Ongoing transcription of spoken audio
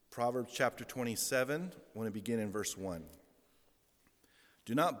Proverbs chapter 27, I want to begin in verse 1.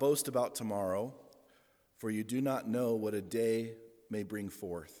 Do not boast about tomorrow, for you do not know what a day may bring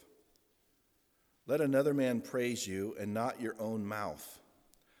forth. Let another man praise you and not your own mouth,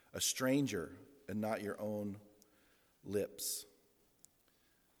 a stranger and not your own lips.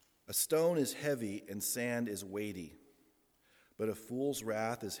 A stone is heavy and sand is weighty, but a fool's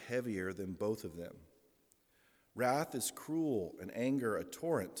wrath is heavier than both of them. Wrath is cruel and anger a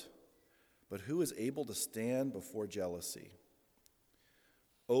torrent, but who is able to stand before jealousy?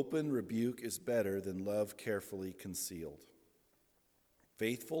 Open rebuke is better than love carefully concealed.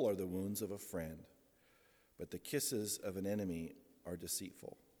 Faithful are the wounds of a friend, but the kisses of an enemy are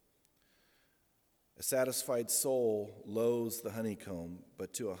deceitful. A satisfied soul loathes the honeycomb,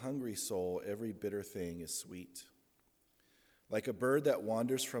 but to a hungry soul every bitter thing is sweet. Like a bird that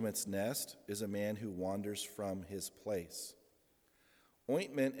wanders from its nest is a man who wanders from his place.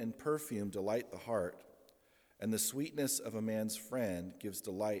 Ointment and perfume delight the heart, and the sweetness of a man's friend gives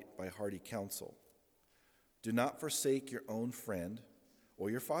delight by hearty counsel. Do not forsake your own friend or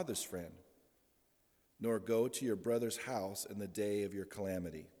your father's friend, nor go to your brother's house in the day of your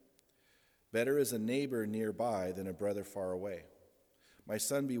calamity. Better is a neighbor nearby than a brother far away. My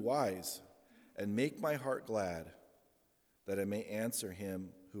son, be wise, and make my heart glad, that I may answer him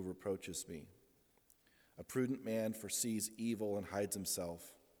who reproaches me. A prudent man foresees evil and hides himself.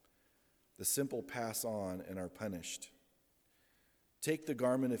 The simple pass on and are punished. Take the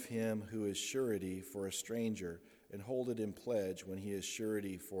garment of him who is surety for a stranger and hold it in pledge when he is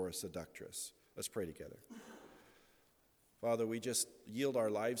surety for a seductress. Let's pray together. Father, we just yield our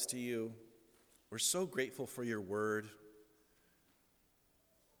lives to you. We're so grateful for your word.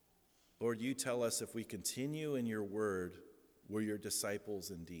 Lord, you tell us if we continue in your word, we're your disciples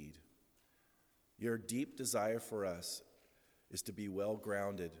indeed. Your deep desire for us is to be well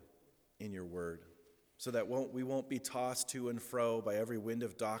grounded in your word, so that we won't be tossed to and fro by every wind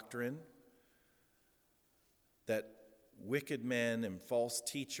of doctrine that wicked men and false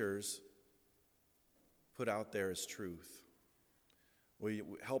teachers put out there as truth. Will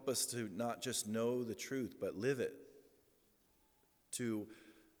you help us to not just know the truth, but live it, to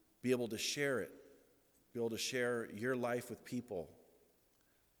be able to share it, be able to share your life with people.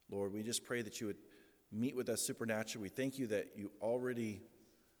 Lord, we just pray that you would meet with us supernaturally. We thank you that you've already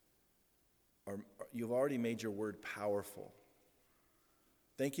made your word powerful.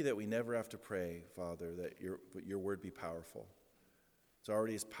 Thank you that we never have to pray, Father, that your word be powerful. It's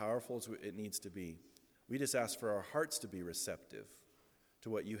already as powerful as it needs to be. We just ask for our hearts to be receptive to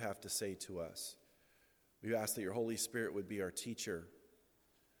what you have to say to us. We ask that your Holy Spirit would be our teacher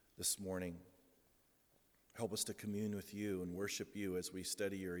this morning. Help us to commune with you and worship you as we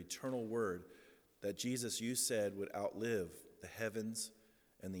study your eternal word that Jesus, you said, would outlive the heavens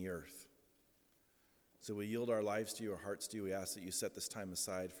and the earth. So we yield our lives to you, our hearts to you. We ask that you set this time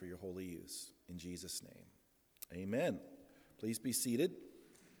aside for your holy use. In Jesus' name, amen. Please be seated.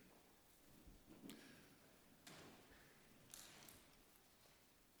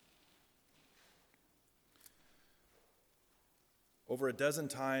 Over a dozen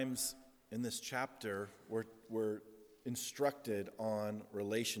times in this chapter, we're instructed on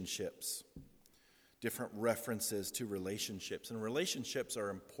relationships, different references to relationships. And relationships are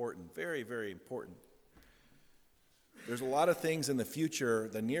important, very, very important. There's a lot of things in the future,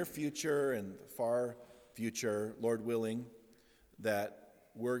 the near future and the far future, Lord willing, that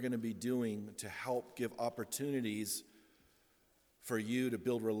we're going to be doing to help give opportunities for you to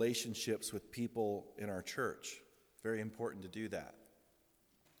build relationships with people in our church. Very important to do that.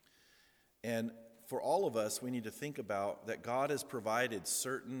 And for all of us, we need to think about that God has provided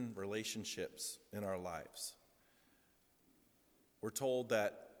certain relationships in our lives. We're told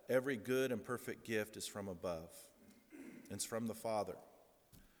that every good and perfect gift is from above. It's from the Father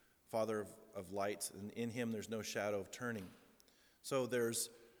of lights, and in him there's no shadow of turning. So there's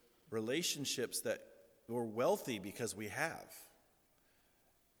relationships that we're wealthy because we have.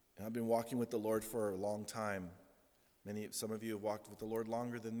 And I've been walking with the Lord for a long time. Some of you have walked with the Lord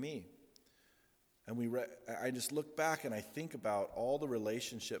longer than me. And I just look back and I think about all the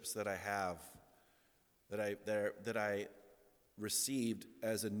relationships that I have, that I received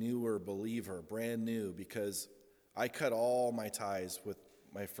as a newer believer, brand new, because I cut all my ties with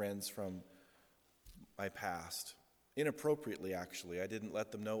my friends from my past. Inappropriately, actually. I didn't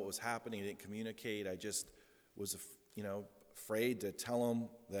let them know what was happening. I didn't communicate. I just was, afraid to tell them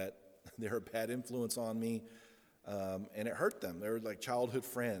that they were a bad influence on me. And it hurt them. They were like childhood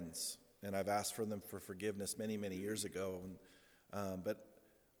friends. And I've asked for them for forgiveness many, many years ago. But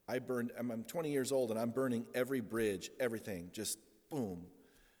I'm 20 years old, and I'm burning every bridge, everything, just boom.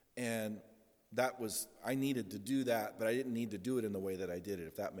 I needed to do that, but I didn't need to do it in the way that I did it,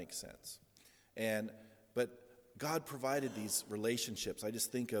 if that makes sense. But God provided these relationships. I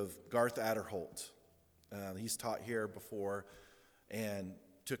just think of Garth Adderholt. He's taught here before and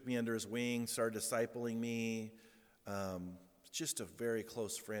took me under his wing, started discipling me. Just a very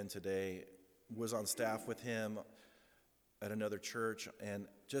close friend today. Was on staff with him at another church, and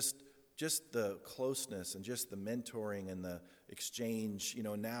just the closeness and just the mentoring and the exchange.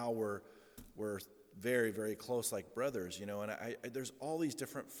 Now we're very, very close, like brothers. And there's all these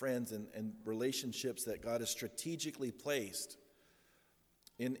different friends and relationships that God has strategically placed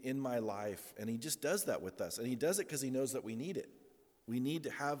in my life, and He just does that with us, and He does it because He knows that we need it. We need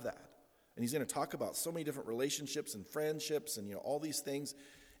to have that. And He's going to talk about so many different relationships and friendships and all these things.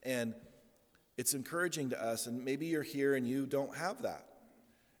 And it's encouraging to us. And maybe you're here and you don't have that.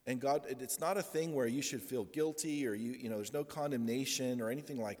 And God, it's not a thing where you should feel guilty or there's no condemnation or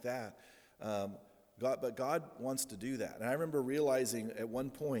anything like that. But God wants to do that. And I remember realizing at one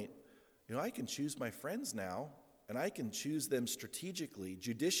point, I can choose my friends now, and I can choose them strategically,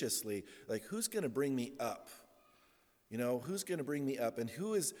 judiciously. Like, who's going to bring me up? Who's going to bring me up, and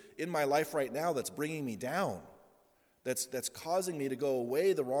who is in my life right now that's bringing me down, that's causing me to go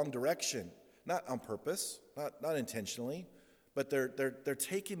away the wrong direction, not on purpose, not intentionally, but they're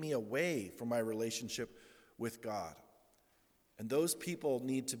taking me away from my relationship with God. And those people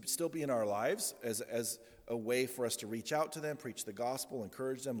need to still be in our lives as a way for us to reach out to them, preach the gospel,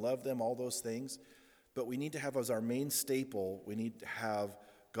 encourage them, love them, all those things. But we need to have as our main staple, we need to have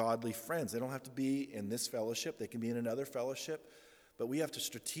godly friends. They don't have to be in this fellowship. They can be in another fellowship. But we have to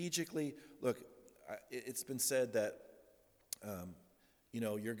strategically, look, it's been said that,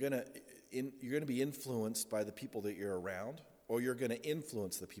 you're going to be influenced by the people that you're around, or you're going to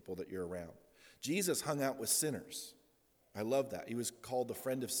influence the people that you're around. Jesus hung out with sinners. I love that. He was called the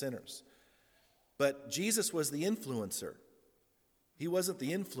friend of sinners. But Jesus was the influencer. He wasn't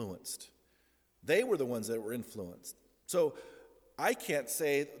the influenced. They were the ones that were influenced. So I can't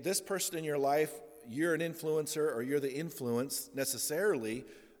say this person in your life, you're an influencer or you're the influence necessarily.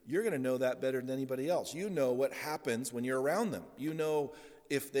 You're going to know that better than anybody else. You know what happens when you're around them. You know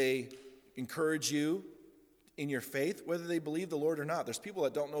if they encourage you in your faith, whether they believe the Lord or not. There's people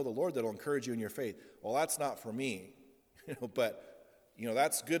that don't know the Lord that will encourage you in your faith. Well, that's not for me, but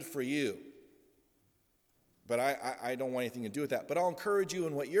that's good for you. But I don't want anything to do with that. But I'll encourage you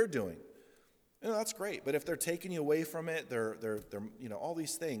in what you're doing. That's great. But if they're taking you away from it, they're all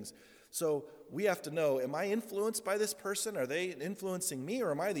these things. So we have to know, am I influenced by this person? Are they influencing me,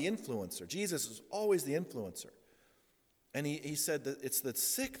 or am I the influencer? Jesus is always the influencer. And he said that it's the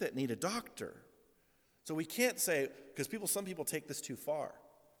sick that need a doctor. So we can't say, because some people take this too far.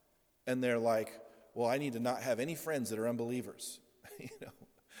 And they're like, well, I need to not have any friends that are unbelievers.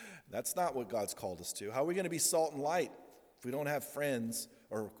 That's not what God's called us to. How are we going to be salt and light if we don't have friends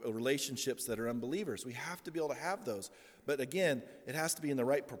or relationships that are unbelievers? We have to be able to have those. But again, it has to be in the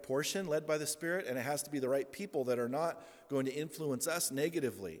right proportion, led by the Spirit, and it has to be the right people that are not going to influence us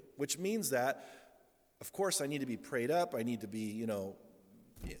negatively, which means that, of course, I need to be prayed up. I need to be,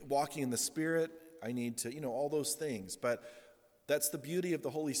 walking in the Spirit. I need to, all those things. But that's the beauty of the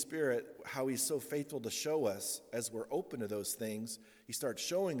Holy Spirit, how He's so faithful to show us as we're open to those things. He starts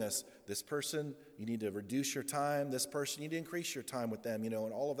showing us, this person, you need to reduce your time. This person, you need to increase your time with them, and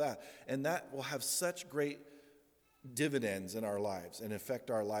all of that. And that will have such great dividends in our lives and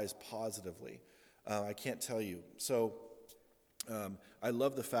affect our lives positively. I can't tell you. So I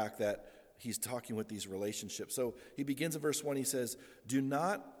love the fact that he's talking with these relationships. So he begins in verse 1. He says, Do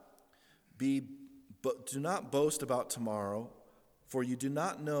not boast about tomorrow, for you do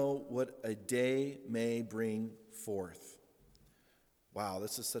not know what a day may bring forth. Wow,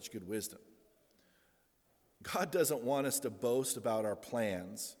 this is such good wisdom. God doesn't want us to boast about our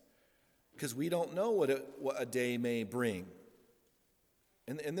plans because we don't know what a day may bring.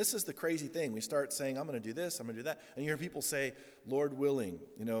 And this is the crazy thing. We start saying, I'm going to do this, I'm going to do that. And you hear people say, Lord willing.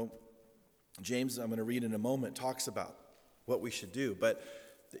 James, I'm going to read in a moment, talks about what we should do. But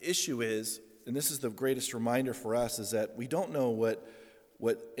the issue is, and this is the greatest reminder for us, is that we don't know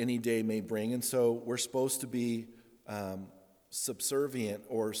what any day may bring. And so we're supposed to be subservient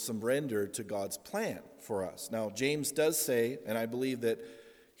or surrender to God's plan for us. Now, James does say, and I believe that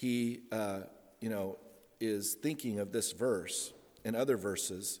he, is thinking of this verse and other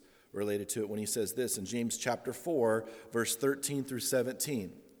verses related to it when he says this in James chapter 4, verse 13 through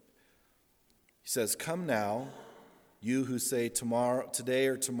 17. He says, Come now, you who say today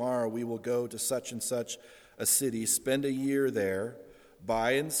or tomorrow we will go to such and such a city, spend a year there,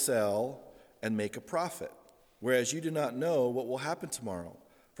 buy and sell, and make a profit. Whereas you do not know what will happen tomorrow.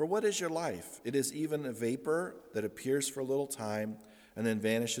 For what is your life? It is even a vapor that appears for a little time and then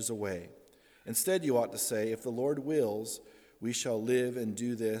vanishes away. Instead, you ought to say, if the Lord wills, we shall live and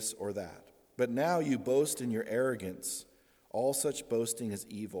do this or that. But now you boast in your arrogance. All such boasting is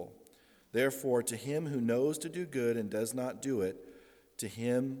evil. Therefore, to him who knows to do good and does not do it, to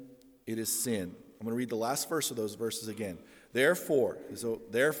him it is sin. I'm going to read the last verse of those verses again. Therefore, so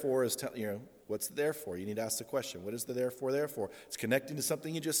therefore is what's the therefore? You need to ask the question. What is the therefore? It's connecting to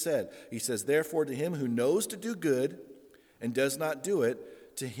something you just said. He says, therefore, to him who knows to do good and does not do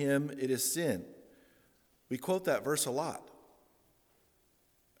it, to him it is sin. We quote that verse a lot.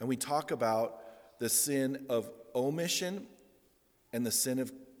 And we talk about the sin of omission and the sin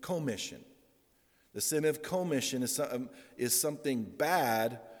of commission. The sin of commission is something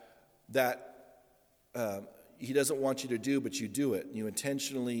bad that he doesn't want you to do, but you do it. You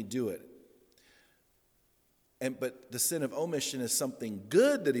intentionally do it. But the sin of omission is something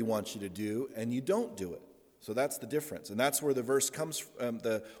good that he wants you to do, and you don't do it. So that's the difference. And that's where the verse comes from,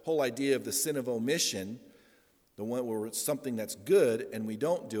 the whole idea of the sin of omission, the one where it's something that's good and we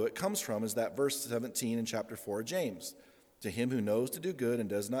don't do it, comes from, is that verse 17 in chapter 4 of James. To him who knows to do good and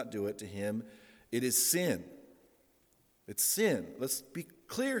does not do it, to him it is sin. It's sin. Let's be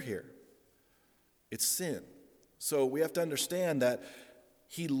clear here. It's sin. So we have to understand that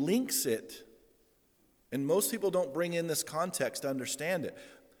he links it, and most people don't bring in this context to understand it.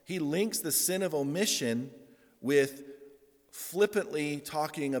 He links the sin of omission with flippantly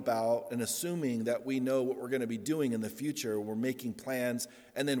talking about and assuming that we know what we're going to be doing in the future. We're making plans,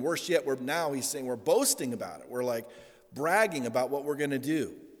 and then worse yet, he's saying we're boasting about it. We're like bragging about what we're going to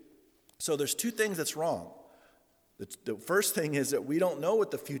do. So there's two things that's wrong. The first thing is that we don't know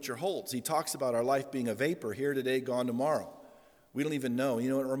what the future holds. He talks about our life being a vapor, here today, gone tomorrow. We don't even know. You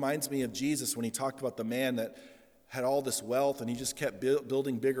know, it reminds me of Jesus when he talked about the man that had all this wealth and he just kept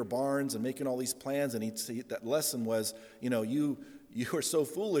building bigger barns and making all these plans. And that lesson was, you are so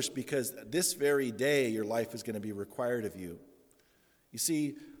foolish because this very day your life is going to be required of you. You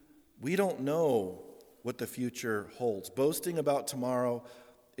see, we don't know what the future holds. Boasting about tomorrow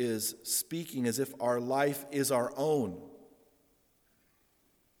is speaking as if our life is our own.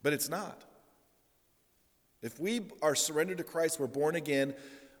 But it's not. If we are surrendered to Christ, we're born again,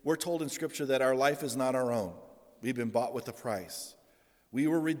 we're told in Scripture that our life is not our own. We've been bought with a price. We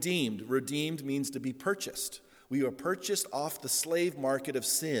were redeemed. Redeemed means to be purchased. We were purchased off the slave market of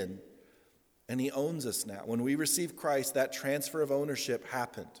sin, and he owns us now. When we receive Christ, that transfer of ownership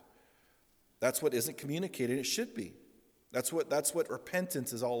happened. That's what isn't communicated. It should be. That's what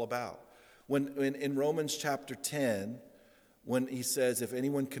repentance is all about. When in Romans chapter 10, when he says, if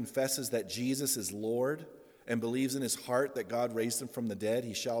anyone confesses that Jesus is Lord and believes in his heart that God raised him from the dead,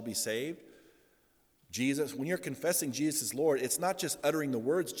 he shall be saved. Jesus, when you're confessing Jesus is Lord, it's not just uttering the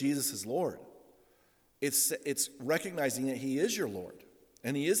words, Jesus is Lord. It's recognizing that he is your Lord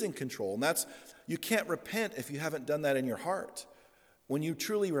and he is in control. And you can't repent if you haven't done that in your heart. When you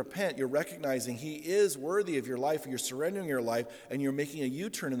truly repent, you're recognizing he is worthy of your life, you're surrendering your life, and you're making a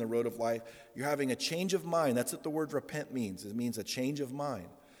U-turn in the road of life. You're having a change of mind. That's what the word repent means. It means a change of mind.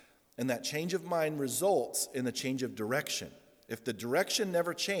 And that change of mind results in a change of direction. If the direction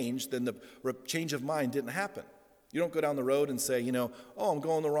never changed, then the change of mind didn't happen. You don't go down the road and say, I'm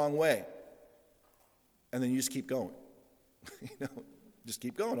going the wrong way. And then you just keep going. Just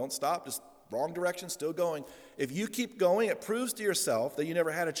keep going. Don't stop. Just wrong direction, still going. If you keep going, it proves to yourself that you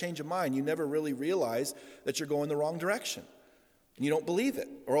never had a change of mind. You never really realized that you're going the wrong direction. And you don't believe it,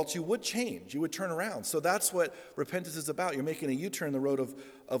 or else you would change. You would turn around. So that's what repentance is about. You're making a U-turn in the road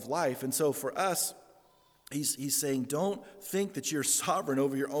of life. And so for us, he's saying, don't think that you're sovereign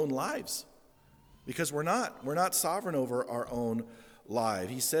over your own lives. Because we're not. We're not sovereign over our own life.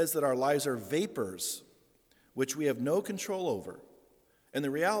 He says that our lives are vapors, which we have no control over. And the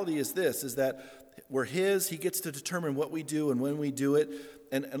reality is this, is that we're his. He gets to determine what we do and when we do it.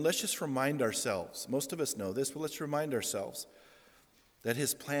 And let's just remind ourselves, most of us know this, but let's remind ourselves that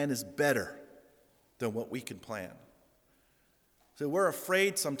his plan is better than what we can plan. So we're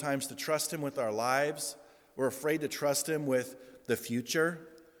afraid sometimes to trust him with our lives. We're afraid to trust him with the future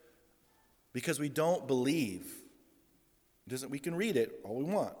because we don't believe. We can read it all we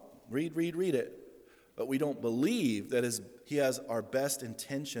want. Read it. But we don't believe that he has our best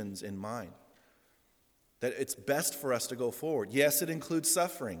intentions in mind. That it's best for us to go forward. Yes, it includes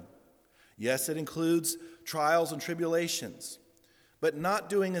suffering. Yes, it includes trials and tribulations. But not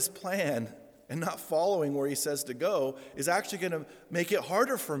doing his plan and not following where he says to go is actually going to make it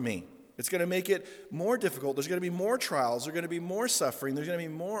harder for me. It's going to make it more difficult. There's going to be more trials. There's going to be more suffering. There's going to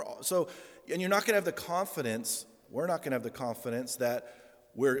be more. And you're not going to have the confidence, we're not going to have the confidence that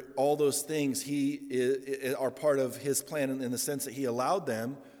where all those things are part of his plan in the sense that he allowed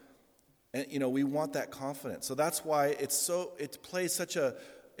them. And, we want that confidence. So that's why it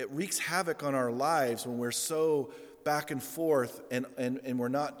wreaks havoc on our lives when we're so back and forth and we're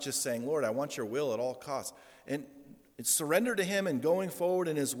not just saying, Lord, I want your will at all costs. And it's surrender to him and going forward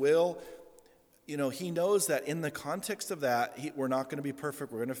in his will. He knows that in the context of that, we're not going to be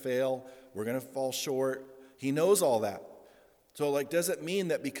perfect. We're going to fail. We're going to fall short. He knows all that. So doesn't mean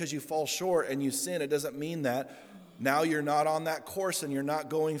that because you fall short and you sin, it doesn't mean that now you're not on that course and you're not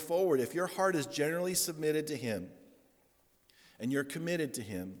going forward. If your heart is generally submitted to him and you're committed to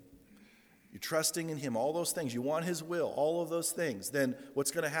him, you're trusting in him, all those things, you want his will, all of those things, then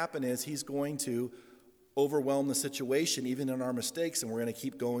what's going to happen is he's going to overwhelm the situation, even in our mistakes, and we're going to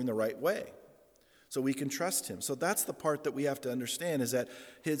keep going the right way. So we can trust him. So that's the part that we have to understand, is that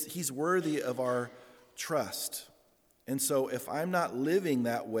he's worthy of our trust. And so if I'm not living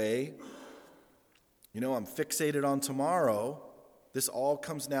that way, I'm fixated on tomorrow, this all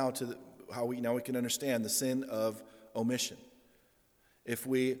comes now to how we can understand the sin of omission. If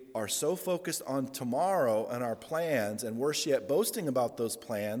we are so focused on tomorrow and our plans and worse yet boasting about those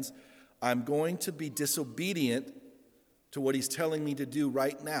plans, I'm going to be disobedient to what he's telling me to do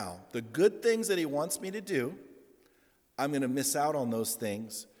right now. The good things that he wants me to do, I'm going to miss out on those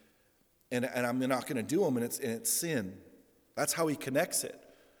things, and I'm not going to do them, and it's sin. That's how he connects it.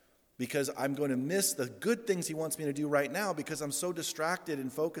 Because I'm going to miss the good things he wants me to do right now because I'm so distracted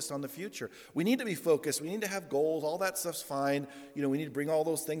and focused on the future. We need to be focused. We need to have goals. All that stuff's fine. We need to bring all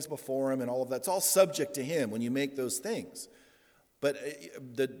those things before him and all of that. It's all subject to him when you make those things. But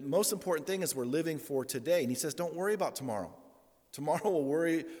the most important thing is we're living for today. And he says, don't worry about tomorrow. Tomorrow will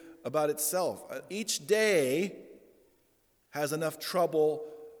worry about itself. Each day has enough trouble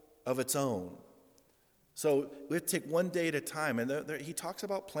of its own. So we have to take one day at a time. And he talks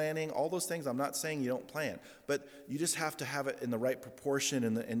about planning, all those things. I'm not saying you don't plan. But you just have to have it in the right proportion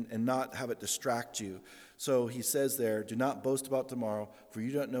and not have it distract you. So he says there, do not boast about tomorrow, for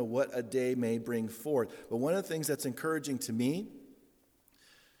you don't know what a day may bring forth. But one of the things that's encouraging to me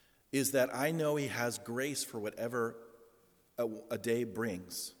is that I know he has grace for whatever a day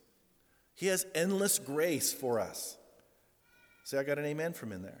brings. He has endless grace for us. See, I got an amen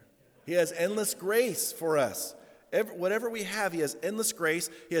from in there. He has endless grace for us. Whatever we have, he has endless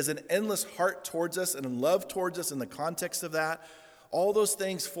grace. He has an endless heart towards us and love towards us in the context of that. All those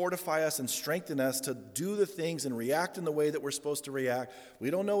things fortify us and strengthen us to do the things and react in the way that we're supposed to react.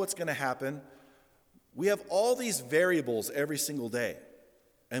 We don't know what's going to happen. We have all these variables every single day.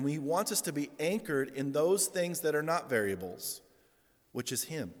 And he wants us to be anchored in those things that are not variables, which is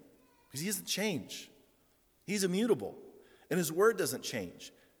him. Because he doesn't change. He's immutable. And his word doesn't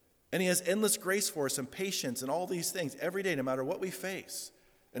change. And he has endless grace for us and patience and all these things every day, no matter what we face.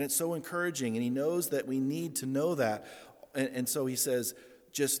 And it's so encouraging. And he knows that we need to know that. And so he says,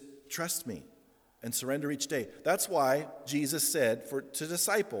 just trust me and surrender each day. That's why Jesus said to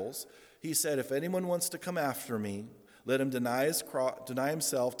disciples, he said, if anyone wants to come after me, let him deny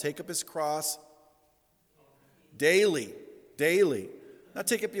himself, take up his cross daily. Not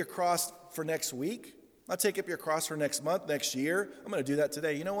take up your cross for next week. Not take up your cross for next month, next year. I'm going to do that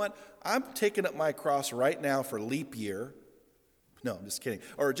today. You know what? I'm taking up my cross right now for leap year. No, I'm just kidding.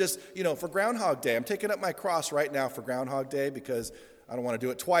 Or just, for Groundhog Day. I'm taking up my cross right now for Groundhog Day because I don't want to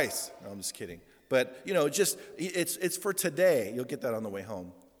do it twice. No, I'm just kidding. But, it's for today. You'll get that on the way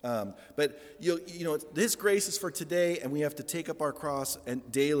home. But his grace is for today, and we have to take up our cross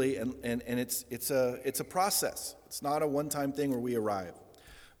and daily, and it's a process. It's not a one-time thing where we arrive.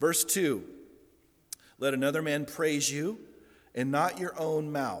 Verse 2, let another man praise you, and not your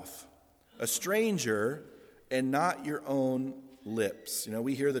own mouth, a stranger, and not your own lips.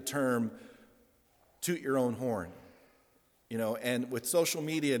 We hear the term toot your own horn. And with social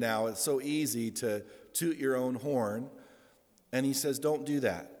media now, it's so easy to toot your own horn. And he says, don't do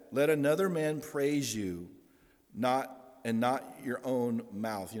that. Let another man praise you, not your own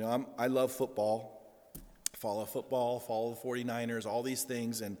mouth. I love football. Follow the 49ers, all these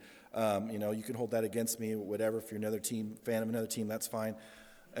things. And, you can hold that against me, whatever. If you're another team, fan of another team, that's fine.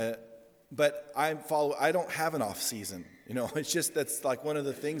 But I don't have an off season. It's just, that's like one of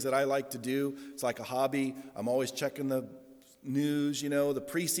the things that I like to do. It's like a hobby. I'm always checking the news. The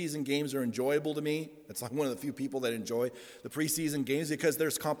preseason games are enjoyable to me. It's like one of the few people that enjoy the preseason games because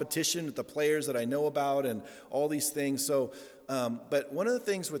there's competition with the players that I know about and all these things. So, but one of the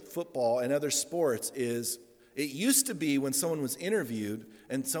things with football and other sports is it used to be when someone was interviewed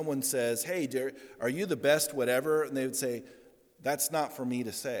and someone says, hey, are you the best whatever? And they would say, that's not for me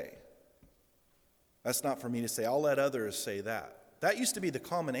to say. That's not for me to say. I'll let others say that. That used to be the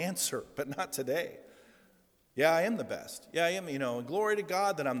common answer, but not today. Yeah, I am the best. Yeah, I am, and glory to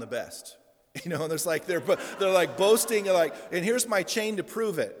God that I'm the best. And there's like, they're like boasting, like, and here's my chain to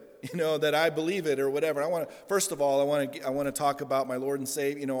prove it, that I believe it or whatever. First of all, I want to talk about my Lord and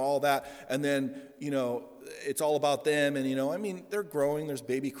Savior, all that. And then, it's all about them. And, they're growing. There's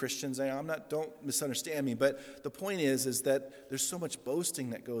baby Christians. Don't misunderstand me. But the point is that there's so much boasting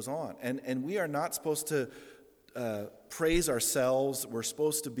that goes on. And we are not supposed to praise ourselves. We're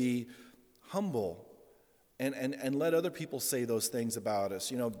supposed to be humble and let other people say those things about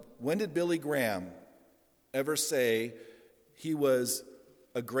us. When did Billy Graham ever say he was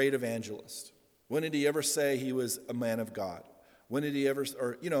a great evangelist? When did he ever say he was a man of God? When did he ever,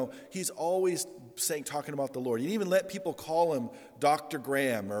 he's always talking about the Lord. You didn't even let people call him Dr.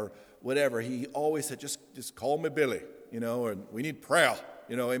 Graham or whatever. He always said, just call me Billy, and we need prayer.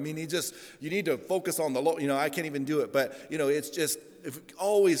 You need to focus on the Lord. I can't even do it. But, it's just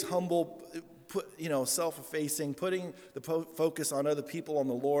always humble, self-effacing, putting the focus on other people, on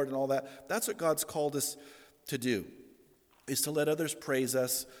the Lord and all that. That's what God's called us to do, is to let others praise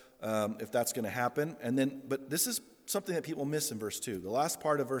us if that's going to happen. But this is something that people miss in verse 2. The last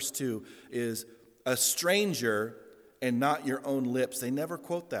part of verse 2 is a stranger and not your own lips. They never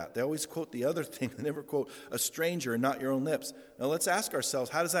quote that. They always quote the other thing. They never quote a stranger and not your own lips. Now let's ask ourselves,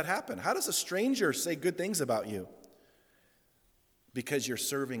 how does that happen? How does a stranger say good things about you? Because you're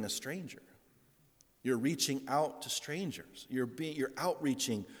serving a stranger. You're reaching out to strangers. You're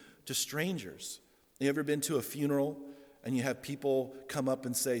outreaching to strangers. You ever been to a funeral and you have people come up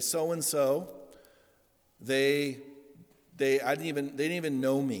and say, so and so, they didn't even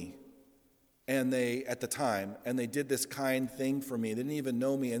know me, and they at the time, and they did this kind thing for me. They didn't even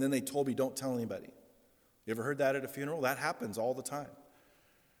know me, and then they told me, don't tell anybody. You ever heard that at a funeral? That happens all the time.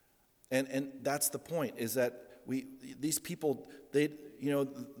 And that's the point, is that these people that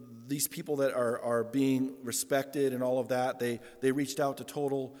are being respected and all of that, they reached out to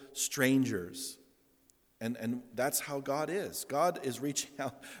total strangers. And that's how God is. God is reaching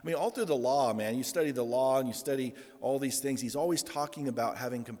out. All through the law, man, you study the law and you study all these things. He's always talking about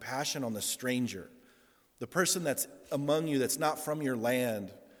having compassion on the stranger, the person that's among you that's not from your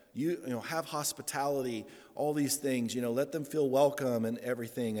land. You have hospitality, all these things. Let them feel welcome and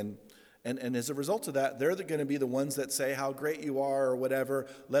everything. And as a result of that, they're going to be the ones that say how great you are or whatever.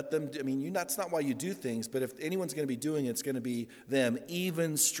 Let them, that's not why you do things, but if anyone's going to be doing it, it's going to be them,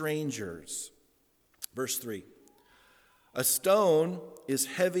 even strangers. Verse 3, a stone is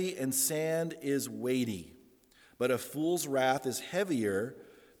heavy and sand is weighty, but a fool's wrath is heavier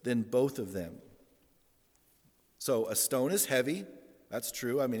than both of them. So a stone is heavy. That's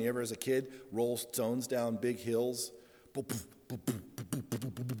true. You ever as a kid roll stones down big hills?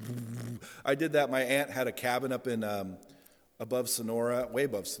 I did that. My aunt had a cabin up in above Sonora, way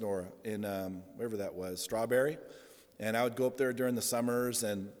above Sonora, in wherever that was, Strawberry. And I would go up there during the summers,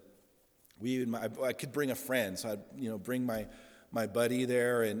 and I could bring a friend, so I'd bring my buddy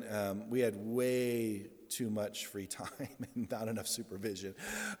there, and we had way too much free time and not enough supervision.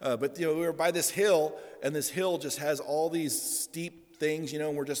 But we were by this hill, and this hill just has all these steep things,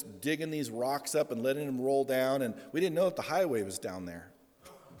 and we're just digging these rocks up and letting them roll down, and we didn't know that the highway was down there.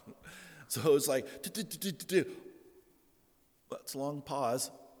 So it was like, let's long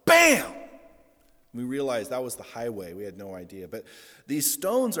pause, bam! We realized that was the highway. We had no idea. But these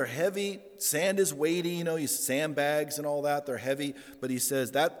stones are heavy. Sand is weighty. Sandbags and all that, they're heavy. But he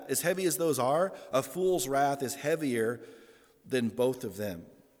says that as heavy as those are, a fool's wrath is heavier than both of them.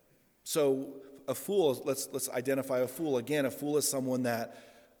 So a fool, let's identify a fool. Again, a fool is someone that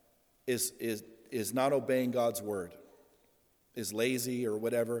is not obeying God's word, is lazy or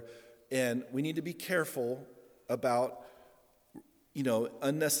whatever. And we need to be careful about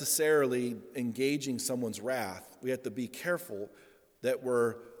unnecessarily engaging someone's wrath. We have to be careful that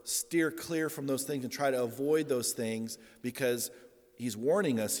we're steer clear from those things and try to avoid those things, because he's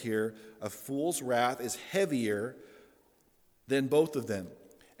warning us here, a fool's wrath is heavier than both of them.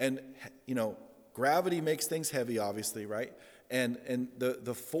 And, gravity makes things heavy, obviously, right? And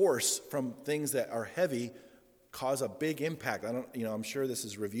the force from things that are heavy cause a big impact. I'm sure this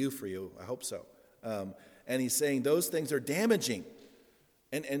is review for you. I hope so. And he's saying those things are damaging.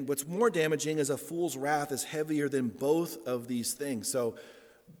 And what's more damaging is a fool's wrath is heavier than both of these things. So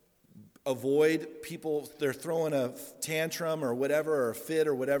avoid people, they're throwing a tantrum or whatever, or a fit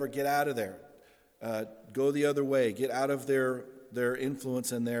or whatever, get out of there. Go the other way. Get out of their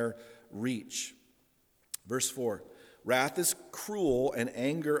influence and their reach. Verse 4, wrath is cruel and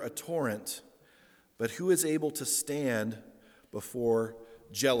anger a torrent, but who is able to stand before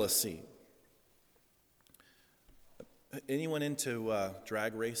jealousy? Anyone into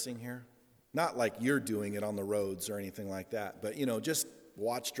drag racing here? Not like you're doing it on the roads or anything like that, but just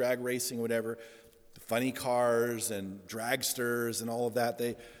watch drag racing, whatever. The funny cars and dragsters and all of that,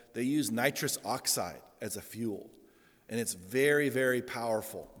 they use nitrous oxide as a fuel. And it's very, very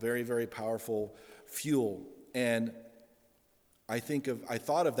powerful, very, very powerful fuel. And I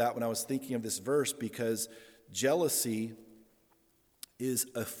thought of that when I was thinking of this verse, because jealousy is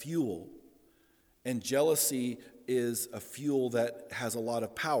a fuel. And jealousy is a fuel that has a lot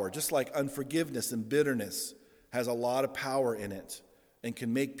of power. Just like unforgiveness and bitterness has a lot of power in it and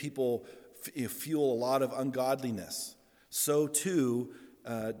can make people fuel a lot of ungodliness. So too,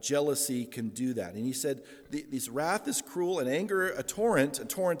 jealousy can do that. And he said, this wrath is cruel and anger a torrent. A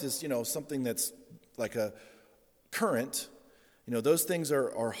torrent is, something that's like a current. Those things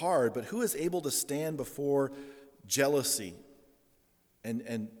are hard, but who is able to stand before jealousy?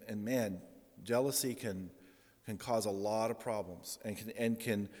 And man, jealousy can cause a lot of problems and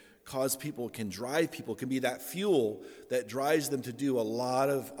can cause people, can drive people, can be that fuel that drives them to do a lot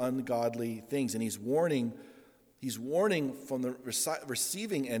of ungodly things. And he's warning from the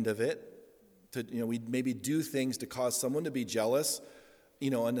receiving end of it to, we maybe do things to cause someone to be jealous,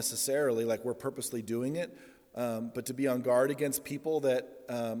 unnecessarily, like we're purposely doing it. But to be on guard against people that,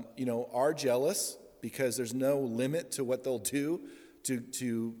 are jealous, because there's no limit to what they'll do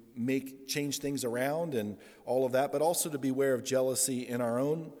to change things around and all of that, but also to beware of jealousy in our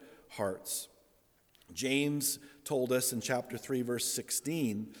own hearts. James told us in chapter 3, verse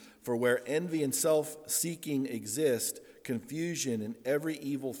 16, for where envy and self-seeking exist, confusion and every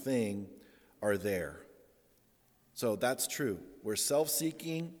evil thing are there. So that's true. Where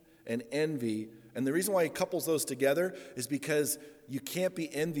self-seeking and envy, and the reason why he couples those together is because you can't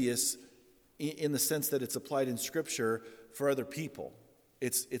be envious in the sense that it's applied in Scripture for other people.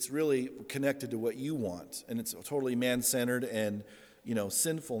 It's really connected to what you want, and it's totally man-centered and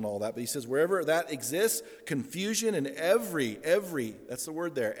sinful and all that. But he says wherever that exists, confusion and every that's the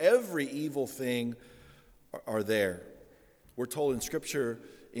word there, every evil thing are there. We're told in Scripture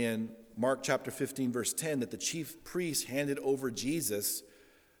in Mark chapter 15 verse 10 that the chief priests handed over Jesus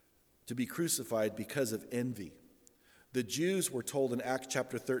to be crucified because of envy. The Jews, were told in Acts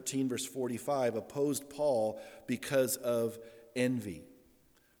chapter 13 verse 45, opposed Paul because of envy.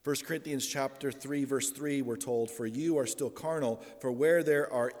 1 Corinthians chapter 3 verse 3, we're told, for you are still carnal, for where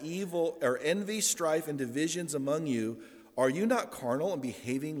there are evil or envy, strife, and divisions among you, are you not carnal and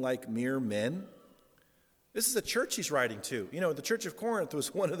behaving like mere men? This is a church he's writing to. The church of Corinth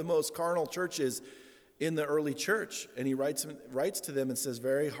was one of the most carnal churches in the early church, and he writes to them and says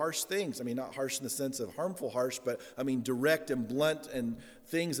very harsh things. I mean, not harsh in the sense of harmful harsh, but I mean direct and blunt and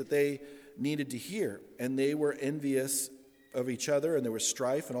things that they needed to hear. And they were envious of each other, and there was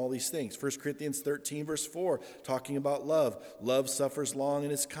strife and all these things. 1 Corinthians 13 verse 4, talking about love. Love suffers long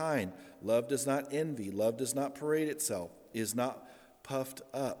and is kind. Love does not envy. Love does not parade itself, is not puffed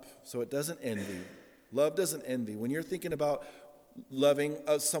up. So it doesn't envy. Love doesn't envy. When you're thinking about loving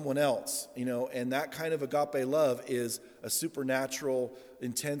someone else, and that kind of agape love is a supernatural,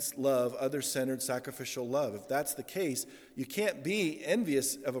 intense love, other-centered, sacrificial love. If that's the case, you can't be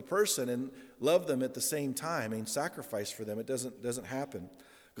envious of a person and love them at the same time and sacrifice for them. It doesn't happen.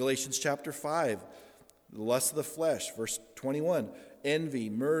 Galatians chapter 5, the lust of the flesh, verse 21, envy,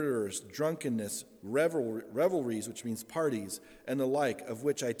 murders, drunkenness, revelries, which means parties, and the like, of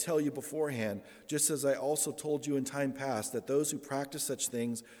which I tell you beforehand, just as I also told you in time past, that those who practice such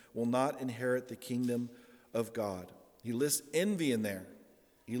things will not inherit the kingdom of God. He lists envy in there.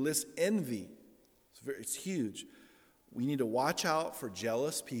 He lists envy. It's huge. We need to watch out for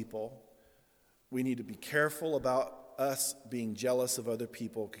jealous people. We need to be careful about us being jealous of other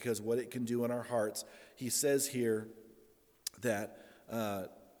people, because what it can do in our hearts. He says here that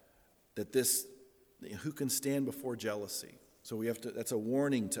this, who can stand before jealousy? So we have to. That's a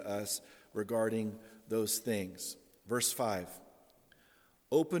warning to us regarding those things. Verse 5.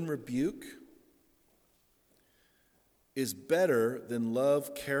 Open rebuke is better than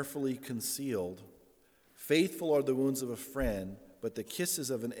love carefully concealed. Faithful are the wounds of a friend, but the kisses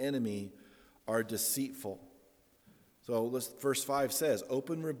of an enemy are deceitful. So verse 5 says,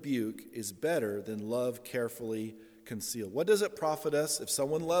 open rebuke is better than love carefully concealed. What does it profit us if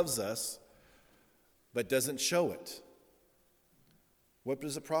someone loves us but doesn't show it? What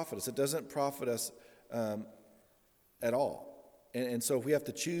does it profit us? It doesn't profit us at all. And so if we have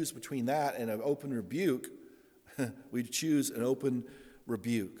to choose between that and an open rebuke, we choose an open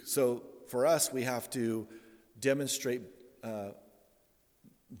rebuke. So for us, we have to demonstrate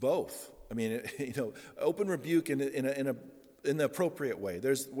both. I mean, open rebuke in the appropriate way.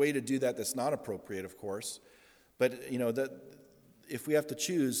 There's a way to do that that's not appropriate, of course. But, that if we have to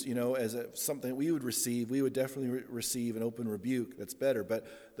choose, as something we would receive, we would definitely receive an open rebuke. That's better. But,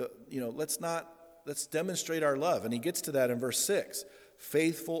 let's demonstrate our love. And he gets to that in verse 6.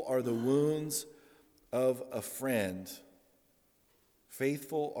 Faithful are the wounds of a friend.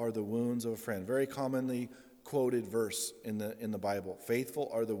 Faithful are the wounds of a friend. Very commonly quoted verse in the Bible. Faithful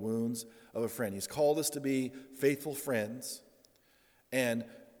are the wounds of a friend. He's called us to be faithful friends. And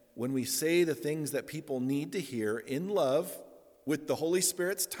when we say the things that people need to hear in love, with the Holy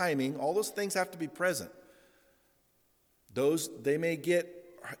Spirit's timing, all those things have to be present. They may get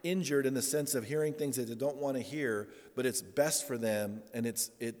injured in the sense of hearing things that they don't want to hear, but it's best for them, and it's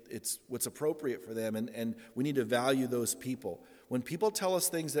what's appropriate for them, and we need to value those people. When people tell us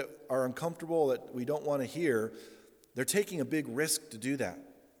things that are uncomfortable, that we don't want to hear, they're taking a big risk to do that.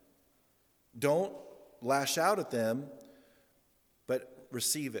 Don't lash out at them, but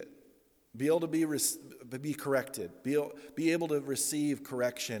receive it. Be able to be corrected. Be able to receive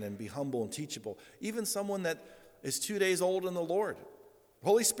correction and be humble and teachable. Even someone that is 2 days old in the Lord. The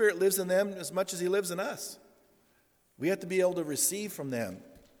Holy Spirit lives in them as much as he lives in us. We have to be able to receive from them.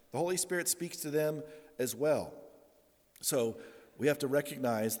 The Holy Spirit speaks to them as well. So we have to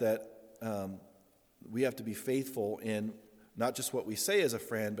recognize that we have to be faithful in not just what we say as a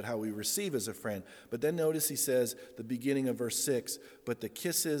friend, but how we receive as a friend. But then notice he says, the beginning of verse 6, but the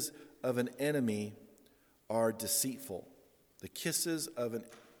kisses of an enemy are deceitful. The kisses of an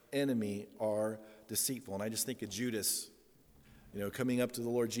enemy are deceitful. And I just think of Judas, coming up to the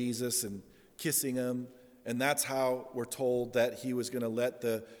Lord Jesus and kissing him. And that's how we're told that he was going to let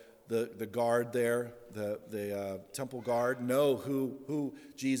the guard there, the temple guard, know who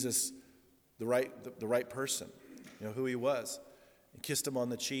Jesus, the right person, who he was. And kissed him on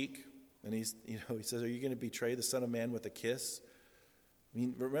the cheek. And he says, are you going to betray the Son of Man with a kiss? I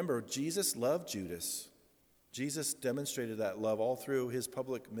mean, remember, Jesus loved Judas. Jesus demonstrated that love all through his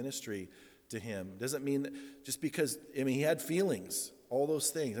public ministry to him. Doesn't mean that just because, he had feelings, all those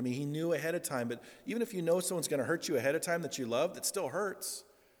things. He knew ahead of time, but even if you know someone's going to hurt you ahead of time that you loved, it still hurts.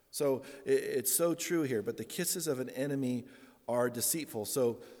 So it's so true here. But the kisses of an enemy are deceitful.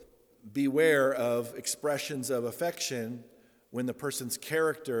 So beware of expressions of affection when the person's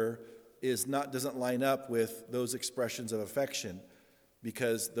character doesn't line up with those expressions of affection.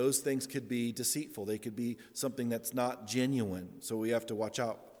 Because those things could be deceitful. They could be something that's not genuine. So we have to watch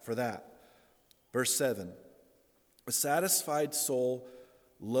out for that. Verse 7. A satisfied soul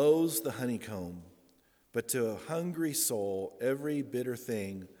loathes the honeycomb, but to a hungry soul every bitter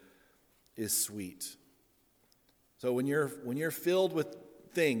thing is sweet. So when you're filled with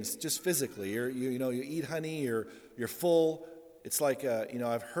things, just physically, you eat honey, you're full. It's like,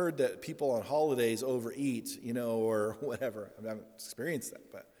 I've heard that people on holidays overeat, or whatever. I haven't experienced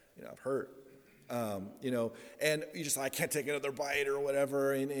that, but, I've heard. And you just, I can't take another bite or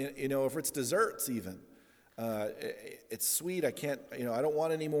whatever. And if it's desserts even, it's sweet. I can't, I don't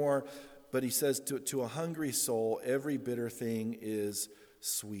want any more. But he says to a hungry soul, every bitter thing is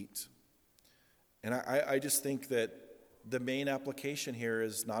sweet. And I just think that the main application here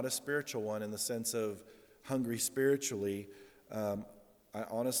is not a spiritual one in the sense of hungry spiritually. I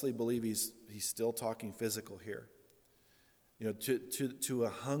honestly believe he's still talking physical here. To a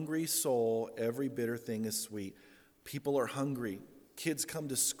hungry soul, every bitter thing is sweet. People are hungry. Kids come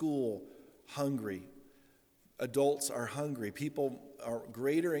to school hungry. Adults are hungry. People are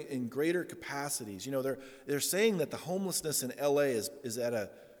in greater capacities. They're saying that the homelessness in LA is at a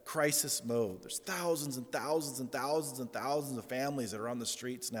crisis mode. There's thousands and thousands and thousands and thousands of families that are on the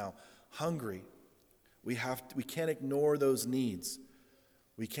streets now, hungry. We can't ignore those needs.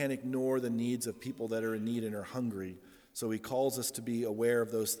 We can't ignore the needs of people that are in need and are hungry. So he calls us to be aware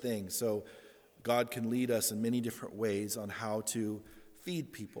of those things. So God can lead us in many different ways on how to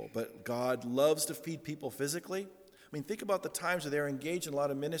feed people. But God loves to feed people physically. Think about the times where they're engaged in a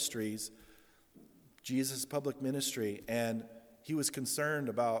lot of ministries, Jesus' public ministry, and he was concerned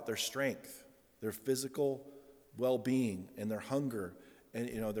about their strength, their physical well-being, and their hunger. And,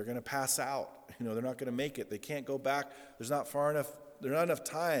 they're going to pass out. They're not going to make it. They can't go back. There's not enough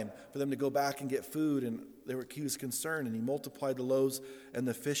time for them to go back and get food. And he was concerned, and he multiplied the loaves and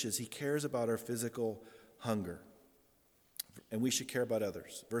the fishes. He cares about our physical hunger. And we should care about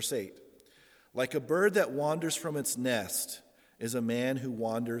others. Verse 8. Like a bird that wanders from its nest is a man who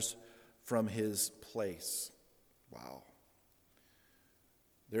wanders from his place. Wow.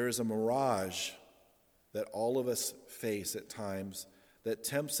 There is a mirage that all of us face at times that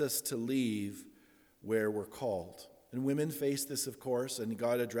tempts us to leave where we're called. And women face this, of course, and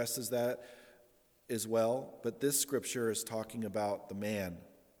God addresses that as well. But this scripture is talking about the man.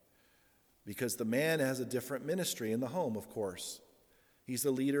 Because the man has a different ministry in the home, of course. He's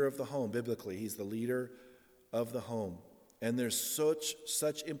the leader of the home, biblically. He's the leader of the home. And there's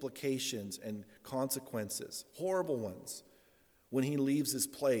such implications and consequences, horrible ones, when he leaves his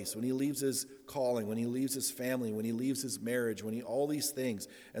place, when he leaves his calling, when he leaves his family, when he leaves his marriage, all these things.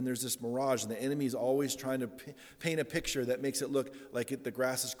 And there's this mirage, and the enemy's always trying to paint a picture that makes it look like the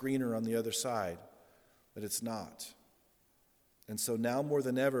grass is greener on the other side. But it's not. And so now more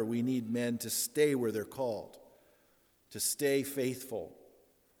than ever, we need men to stay where they're called, to stay faithful,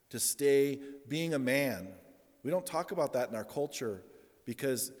 to stay being a man. We don't talk about that in our culture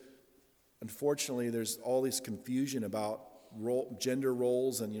because, unfortunately, there's all this confusion about gender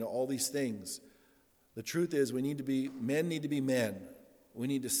roles and all these things. The truth is, men need to be men. We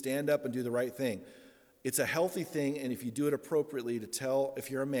need to stand up and do the right thing. It's a healthy thing, and if you do it appropriately,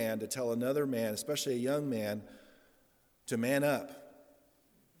 if you're a man, to tell another man, especially a young man, to man up,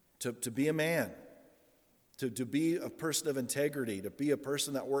 to be a man, to be a person of integrity, to be a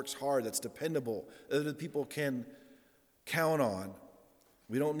person that works hard, that's dependable, that other people can count on.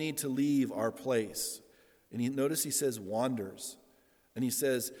 We don't need to leave our place. And notice he says wanders. And he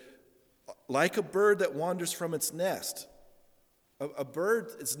says, like a bird that wanders from its nest. A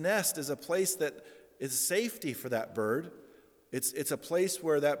bird's nest is a place that is safety for that bird. It's a place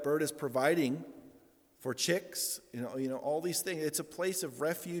where that bird is providing for chicks, all these things. It's a place of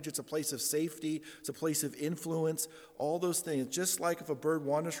refuge. It's a place of safety. It's a place of influence. All those things. Just like if a bird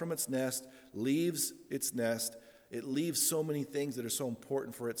wanders from its nest, leaves its nest, it leaves so many things that are so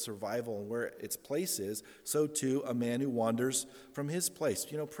important for its survival and where its place is. So too, a man who wanders from his place.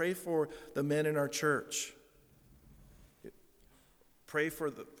 Pray for the men in our church. Pray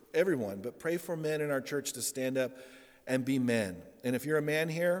for everyone, but pray for men in our church to stand up and be men. And if you're a man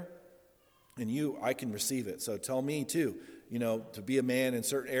here, and I can receive it. So tell me too, to be a man in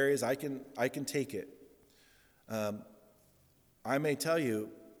certain areas, I can take it. I may tell you,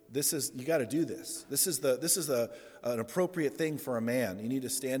 you got to do this. This is an appropriate thing for a man. You need to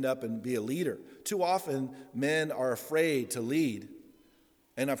stand up and be a leader. Too often, men are afraid to lead.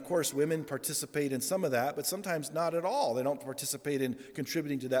 And of course, women participate in some of that, but sometimes not at all. They don't participate in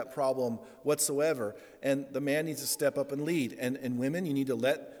contributing to that problem whatsoever. And the man needs to step up and lead. And women, you need to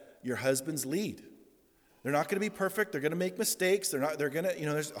let your husbands lead. They're not going to be perfect. They're going to make mistakes. They're going to,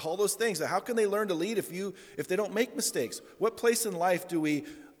 there's all those things. How can they learn to lead if they don't make mistakes? What place in life do we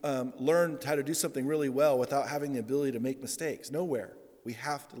learn how to do something really well without having the ability to make mistakes? Nowhere. We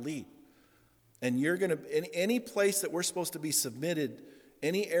have to lead. And you're going to, in any place that we're supposed to be submitted,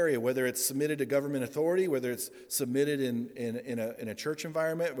 any area, whether it's submitted to government authority, whether it's submitted in a church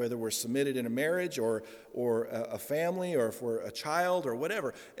environment, whether we're submitted in a marriage or a family or for a child or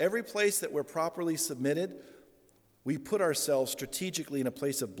whatever, every place that we're properly submitted, we put ourselves strategically in a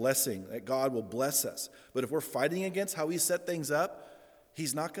place of blessing, that God will bless us. But if we're fighting against how he set things up,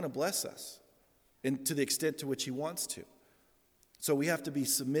 he's not going to bless us to the extent to which he wants to. So we have to be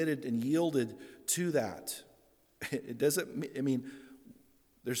submitted and yielded to that.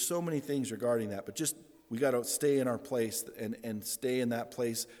 There's so many things regarding that, but we got to stay in our place and stay in that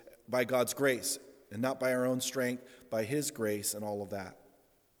place by God's grace and not by our own strength, by his grace and all of that.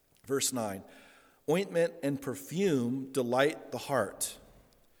 Verse 9, ointment and perfume delight the heart.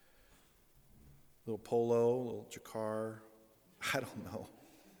 Little Polo, little Jacquard, I don't know.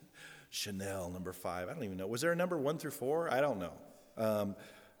 Chanel, number 5, I don't even know. Was there a number 1 through 4? I don't know.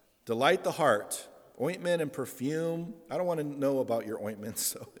 Delight the heart. Ointment and perfume. I don't want to know about your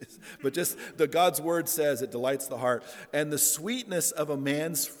ointments, but just God's word says it delights the heart. And the sweetness of a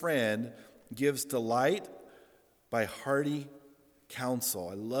man's friend gives delight by hearty counsel.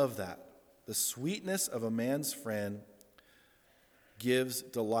 I love that. The sweetness of a man's friend gives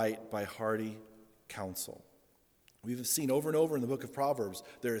delight by hearty counsel. We've seen over and over in the book of Proverbs,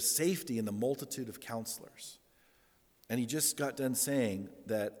 there is safety in the multitude of counselors. And he just got done saying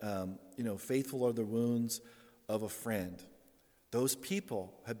that, faithful are the wounds of a friend. Those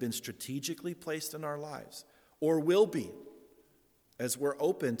people have been strategically placed in our lives, or will be, as we're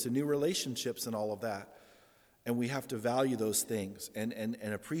open to new relationships and all of that. And we have to value those things and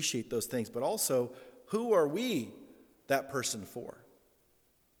appreciate those things. But also, who are we that person for?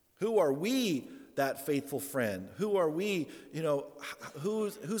 Who are we that faithful friend? Who are we,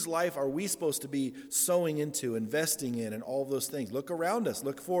 whose life are we supposed to be sowing into, investing in, and all those things? Look around us.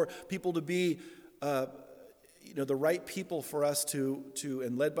 Look for people to be, the right people for us to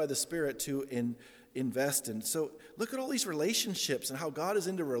and led by the Spirit to invest in. So look at all these relationships and how God is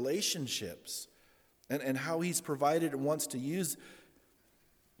into relationships and how he's provided and wants to use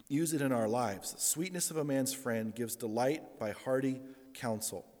it in our lives. The sweetness of a man's friend gives delight by hearty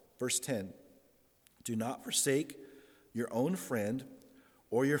counsel. Verse 10, do not forsake your own friend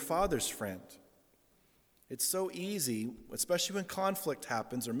or your father's friend. It's so easy, especially when conflict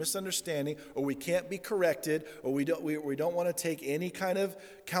happens or misunderstanding, or we can't be corrected, or we don't want to take any kind of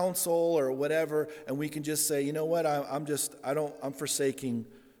counsel or whatever, and we can just say, you know what, I'm forsaking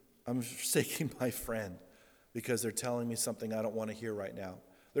my friend because they're telling me something I don't want to hear right now.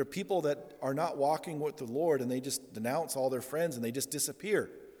 There are people that are not walking with the Lord, and they just denounce all their friends and they just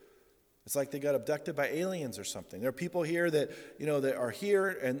disappear. It's like they got abducted by aliens or something. There are people here that, that are here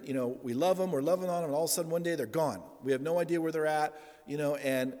and, we love them, we're loving on them, and all of a sudden one day they're gone. We have no idea where they're at,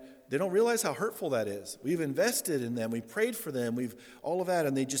 and they don't realize how hurtful that is. We've invested in them, we've prayed for them, all of that,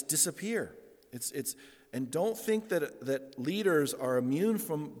 and they just disappear. And don't think that leaders are immune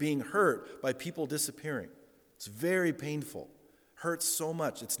from being hurt by people disappearing. It's very painful. Hurts so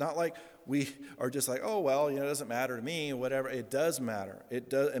much. It's not like we are just like, oh, well, it doesn't matter to me or whatever. It does matter.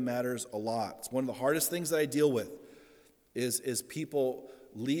 It matters a lot. It's one of the hardest things that I deal with is people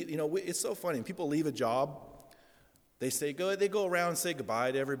leave. It's so funny. People leave a job. They go around and say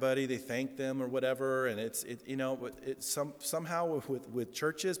goodbye to everybody. They thank them or whatever. And somehow with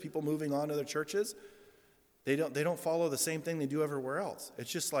churches, people moving on to their churches, they don't follow the same thing they do everywhere else.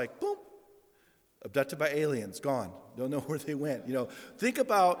 It's just like, boom. Abducted by aliens, gone. Don't know where they went. Think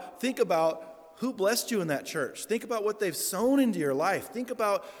about who blessed you in that church. Think about what they've sown into your life. Think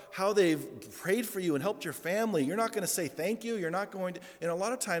about how they've prayed for you and helped your family. You're not going to say thank you. You're not going to. And a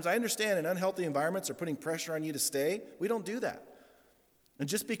lot of times, I understand in unhealthy environments are putting pressure on you to stay. We don't do that. And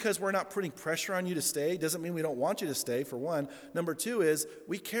just because we're not putting pressure on you to stay doesn't mean we don't want you to stay, for one. Number two is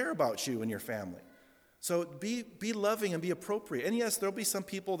we care about you and your family. So be loving and be appropriate. And yes, there'll be some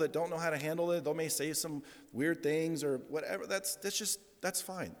people that don't know how to handle it. They may say some weird things or whatever. That's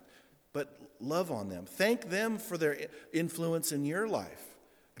fine. But love on them. Thank them for their influence in your life.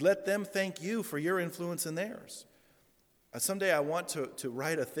 Let them thank you for your influence in theirs. Someday I want to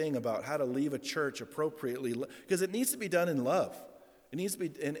write a thing about how to leave a church appropriately, because it needs to be done in love. It needs to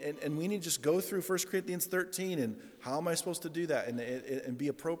be, and we need to just go through 1 Corinthians 13 and how am I supposed to do that and be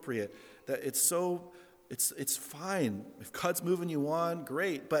appropriate. That it's fine. If God's moving you on,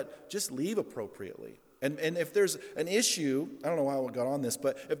 great, but just leave appropriately. And if there's an issue, I don't know why I got on this,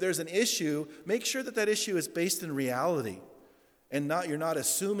 but if there's an issue, make sure that issue is based in reality, and you're not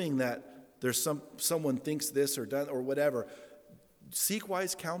assuming that there's someone thinks this or done or whatever. Seek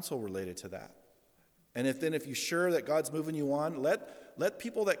wise counsel related to that. And if you're sure that God's moving you on, let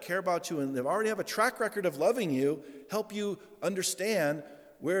people that care about you and they already have a track record of loving you help you understand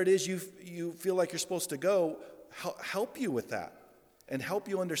where it is you feel like you're supposed to go, help you with that and help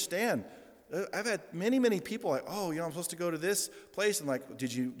you understand. I've had many, many people like, oh, I'm supposed to go to this place. And like,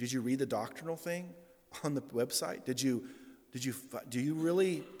 did you read the doctrinal thing on the website? Do you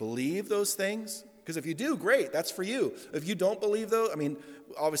really believe those things? Because if you do, great, that's for you. If you don't believe those,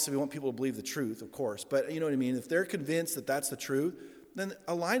 obviously we want people to believe the truth, of course. But you know what I mean? If they're convinced that that's the truth, then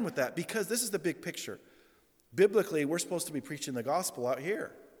align with that, because this is the big picture. Biblically, we're supposed to be preaching the gospel out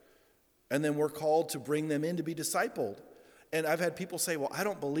here. And then we're called to bring them in to be discipled. And I've had people say, well, I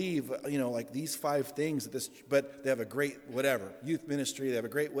don't believe, like these 5 things, but they have a great whatever, youth ministry, they have a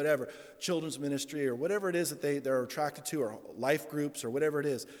great whatever, children's ministry, or whatever it is that they're attracted to, or life groups, or whatever it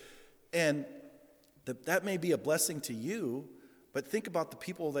is. And that may be a blessing to you, but think about the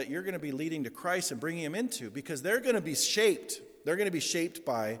people that you're going to be leading to Christ and bringing them into, because they're going to be shaped. They're going to be shaped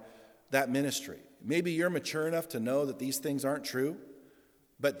by that ministry. Maybe you're mature enough to know that these things aren't true,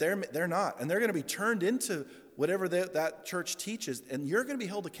 but they're not. And they're going to be turned into whatever that church teaches, and you're going to be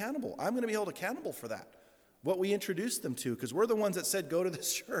held accountable. I'm going to be held accountable for that, what we introduced them to, because we're the ones that said, go to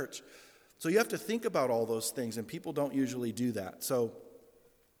this church. So you have to think about all those things, and people don't usually do that. So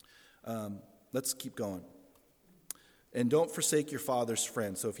let's keep going. And don't forsake your father's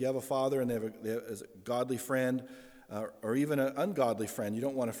friend. So if you have a father and they have a godly friend, or even an ungodly friend, you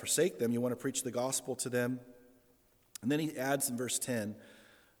don't want to forsake them. You want to preach the gospel to them. And then he adds in verse 10,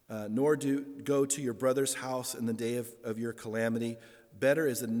 nor do go to your brother's house in the day of your calamity. Better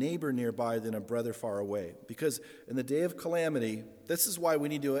is a neighbor nearby than a brother far away. Because in the day of calamity, this is why we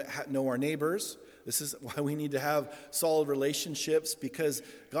need to know our neighbors. This is why we need to have solid relationships, because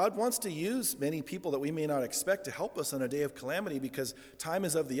God wants to use many people that we may not expect to help us on a day of calamity, because time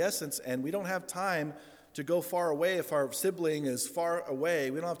is of the essence, and we don't have time to go far away. If our sibling is far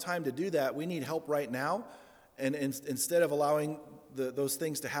away, we don't have time to do that. We need help right now. And instead of allowing those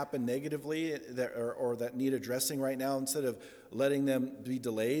things to happen negatively or that need addressing right now, instead of letting them be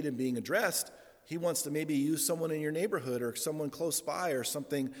delayed and being addressed, He wants to maybe use someone in your neighborhood or someone close by or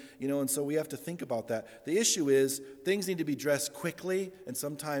something, and so we have to think about that. The issue is things need to be addressed quickly, and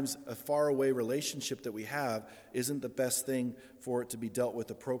sometimes a faraway relationship that we have isn't the best thing for it to be dealt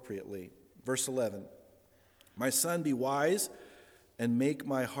with appropriately. Verse 11, my son, be wise and make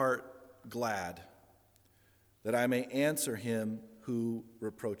my heart glad, that I may answer him who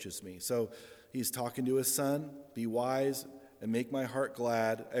reproaches me. So he's talking to his son, be wise and make my heart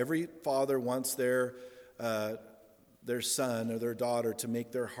glad. Every father wants their son or their daughter to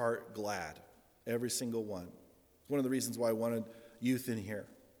make their heart glad. Every single one. It's one of the reasons why I wanted youth in here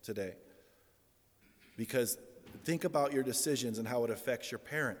today. Because think about your decisions and how it affects your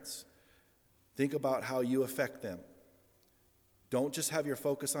parents. Think about how you affect them. Don't just have your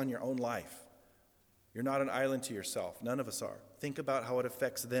focus on your own life. You're not an island to yourself. None of us are. Think about how it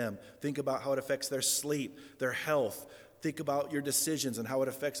affects them. Think about how it affects their sleep, their health. Think about your decisions and how it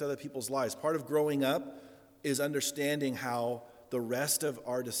affects other people's lives. Part of growing up is understanding how the rest of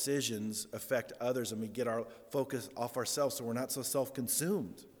our decisions affect others, and we get our focus off ourselves so we're not so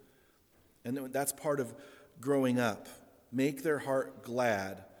self-consumed. And that's part of growing up. Make their heart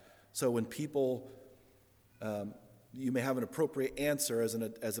glad. So when people, you may have an appropriate answer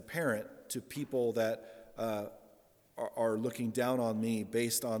as a parent to people that are looking down on me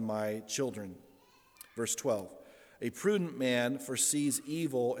based on my children. Verse 12. A prudent man foresees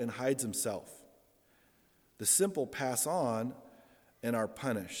evil and hides himself. The simple pass on and are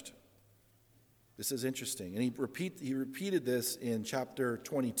punished. This is interesting. And he repeated this in chapter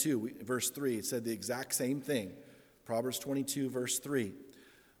 22, verse 3. It said the exact same thing. Proverbs 22, verse 3.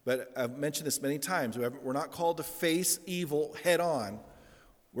 But I've mentioned this many times. We're not called to face evil head on.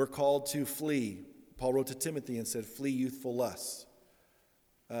 We're called to flee. Paul wrote to Timothy and said, flee youthful lusts.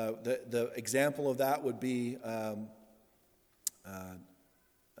 The example of that would be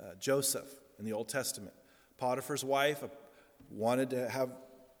Joseph in the Old Testament. Potiphar's wife wanted to have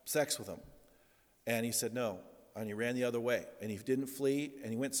sex with him. And he said no. And he ran the other way. And he didn't flee.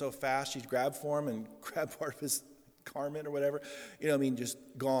 And he went so fast, she grabbed for him and grabbed part of his garment or whatever. Just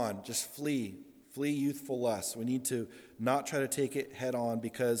gone. Just flee. Flee youthful lusts. We need to not try to take it head on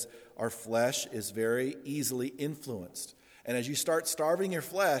because our flesh is very easily influenced. And as you start starving your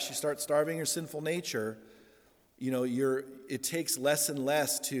flesh, you start starving your sinful nature, it takes less and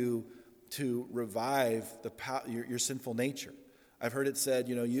less to revive your sinful nature. I've heard it said,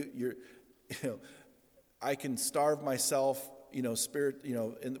 I can starve myself,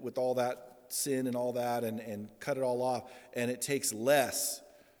 with all that sin and all that and cut it all off, and it takes less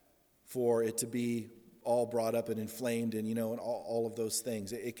for it to be all brought up and inflamed and all of those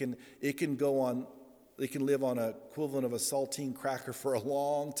things. It can go on. They can live on an equivalent of a saltine cracker for a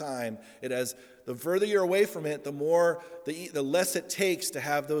long time. The further you're away from it, the less it takes to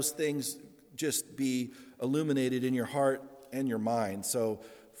have those things just be illuminated in your heart and your mind. So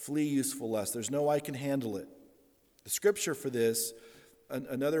flee useful lust. There's no I can handle it. The scripture for this,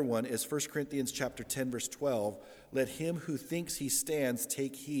 another one, is 1 Corinthians chapter 10, verse 12. Let him who thinks he stands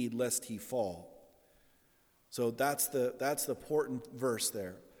take heed lest he fall. So that's the important verse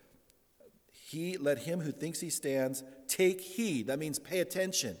there. Let him who thinks he stands take heed. That means pay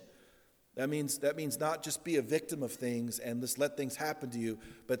attention. That means not just be a victim of things and just let things happen to you,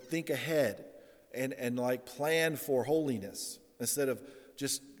 but think ahead and plan for holiness instead of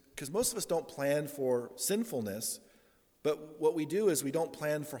just, because most of us don't plan for sinfulness, but what we do is we don't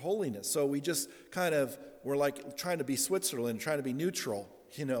plan for holiness. So we just we're like trying to be Switzerland, trying to be neutral.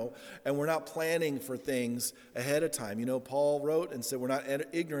 And we're not planning for things ahead of time. Paul wrote and said we're not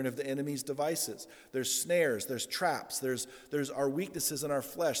ignorant of the enemy's devices. There's snares, there's traps, there's our weaknesses in our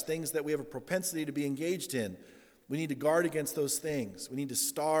flesh, things that we have a propensity to be engaged in. We need to guard against those things. We need to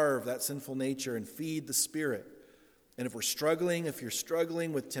starve that sinful nature and feed the Spirit. And if you're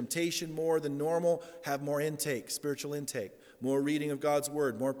struggling with temptation more than normal, have more intake, spiritual intake, more reading of God's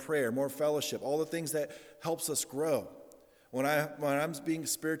Word, more prayer, more fellowship, all the things that helps us grow. When I'm being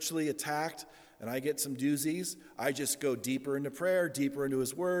spiritually attacked and I get some doozies, I just go deeper into prayer, deeper into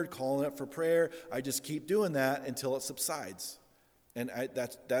His Word, calling up for prayer. I just keep doing that until it subsides. And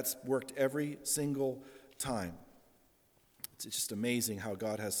that's worked every single time. It's just amazing how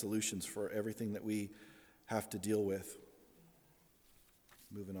God has solutions for everything that we have to deal with.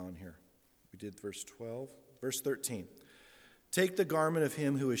 Moving on here. We did verse 12. Verse 13. Take the garment of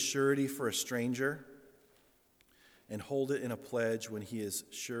him who is surety for a stranger, and hold it in a pledge when he is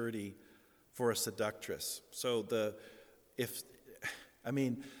surety for a seductress. So the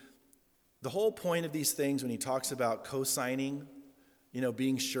whole point of these things when he talks about co-signing,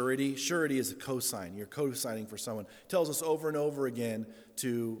 being surety is a co-sign. You're co-signing for someone. He tells us over and over again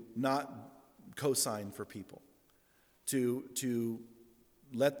to not co-sign for people, to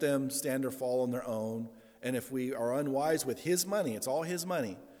let them stand or fall on their own. And if we are unwise with his money, it's all his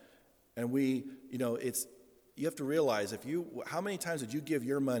money. And you have to realize, how many times would you give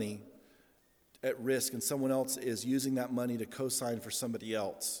your money at risk and someone else is using that money to co-sign for somebody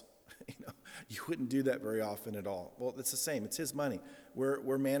else? You wouldn't do that very often at all. Well, it's the same. It's his money.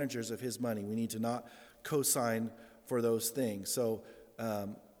 We're managers of his money. We need to not co-sign for those things. So,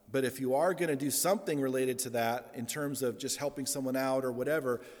 but if you are going to do something related to that in terms of just helping someone out or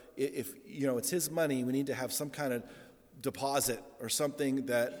whatever, if it's his money, we need to have some kind of deposit or something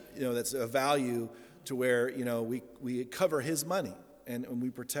that that's a value to where we cover his money and we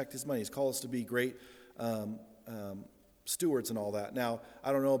protect his money. He's called us to be great stewards and all that. Now,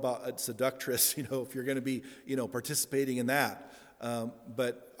 I don't know about a seductress, if you're going to be participating in that.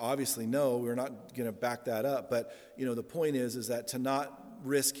 But obviously, no, we're not going to back that up. But the point is that to not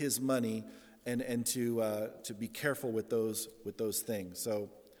risk his money and to be careful with those things. So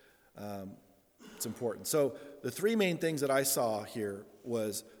it's important. So the three main things that I saw here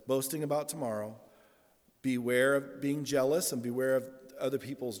was boasting about tomorrow, beware of being jealous and beware of other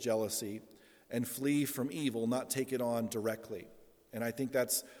people's jealousy, and flee from evil, not take it on directly. And I think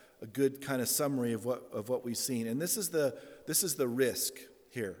that's a good kind of summary of what we've seen. And this is the risk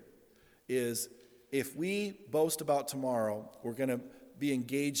here, is if we boast about tomorrow, we're going to be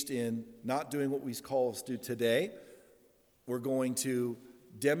engaged in not doing what we call us do today. We're going to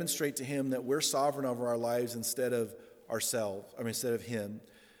demonstrate to him that we're sovereign over our lives instead of instead of him.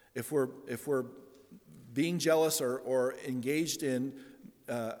 If we're being jealous or engaged in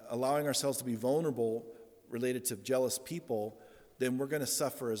allowing ourselves to be vulnerable related to jealous people, then we're going to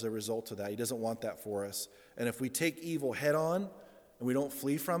suffer as a result of that. He doesn't want that for us. And if we take evil head on and we don't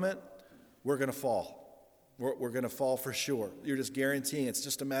flee from it, we're going to fall. We're going to fall for sure. You're just guaranteeing it's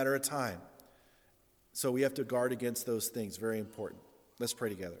just a matter of time. So we have to guard against those things. Very important. Let's pray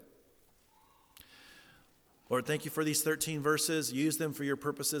together. Lord, thank you for these 13 verses. Use them for your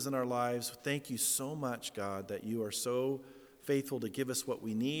purposes in our lives. Thank you so much, God, that you are so faithful to give us what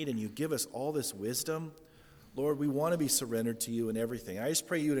we need, and you give us all this wisdom. Lord, we want to be surrendered to you in everything. I just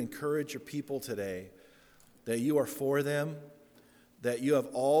pray you would encourage your people today, that you are for them, that you have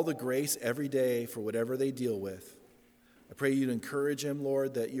all the grace every day for whatever they deal with. I pray you'd encourage them,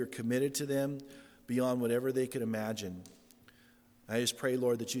 Lord, that you're committed to them beyond whatever they could imagine. I just pray,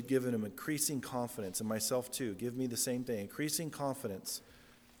 Lord, that you'd give them increasing confidence, and myself too. Give me the same thing, increasing confidence,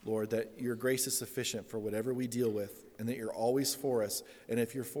 Lord, that your grace is sufficient for whatever we deal with, and that you're always for us. And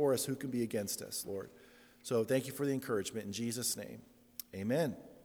if you're for us, who can be against us, Lord? So thank you for the encouragement in Jesus' name. Amen.